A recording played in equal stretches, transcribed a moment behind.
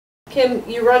Kim,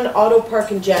 you run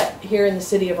AutoParc N Jet here in the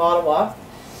city of Ottawa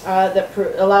that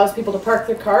allows people to park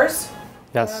their cars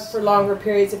for longer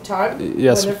periods of time when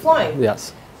they're flying.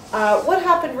 Yes. What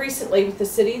happened recently with the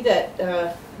city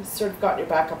that sort of got your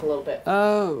back up a little bit?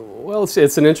 Well,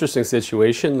 it's an interesting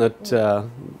situation that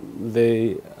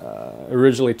they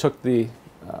originally took the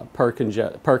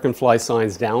ParkN Fly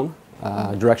signs down,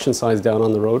 direction signs down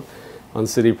on the road on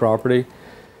city property.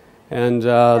 And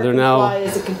they're now. Fly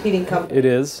is a competing company. It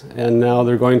is, and now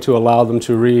they're going to allow them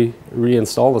to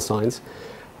reinstall the signs.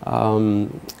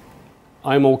 I'm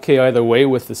okay either way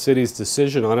with the city's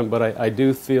decision on it, but I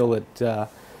do feel that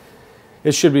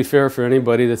it should be fair for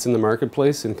anybody that's in the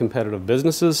marketplace in competitive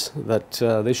businesses that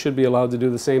they should be allowed to do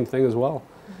the same thing as well,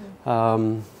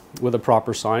 with a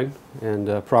proper sign and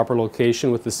a proper location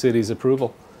with the city's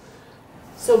approval.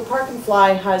 So ParkN Fly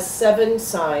has 7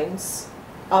 signs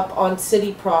up on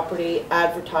city property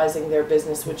advertising their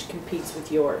business, which competes with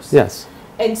yours. Yes.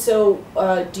 And so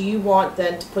do you want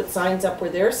then to put signs up where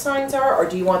their signs are, or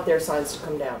do you want their signs to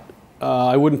come down?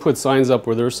 I wouldn't put signs up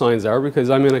where their signs are because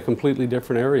I'm in a completely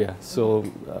different area. So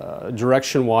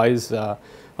direction-wise,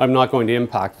 I'm not going to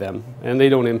impact them, and they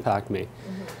don't impact me.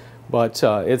 But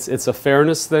it's a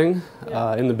fairness thing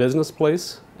in the business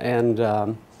place, and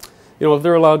you know, if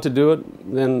they're allowed to do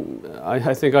it, then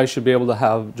I think I should be able to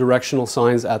have directional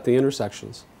signs at the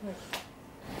intersections.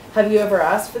 Have you ever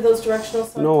asked for those directional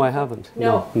signs? No, I haven't.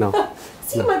 No. No.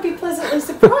 So you might be pleasantly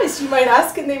surprised. You might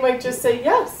ask and they might just say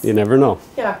yes. You never know.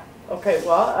 Yeah. Okay,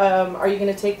 well, are you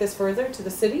going to take this further to the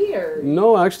city, or?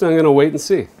 No, actually I'm going to wait and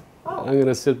see. Oh. I'm going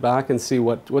to sit back and see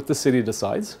what the city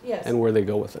decides and where they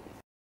go with it.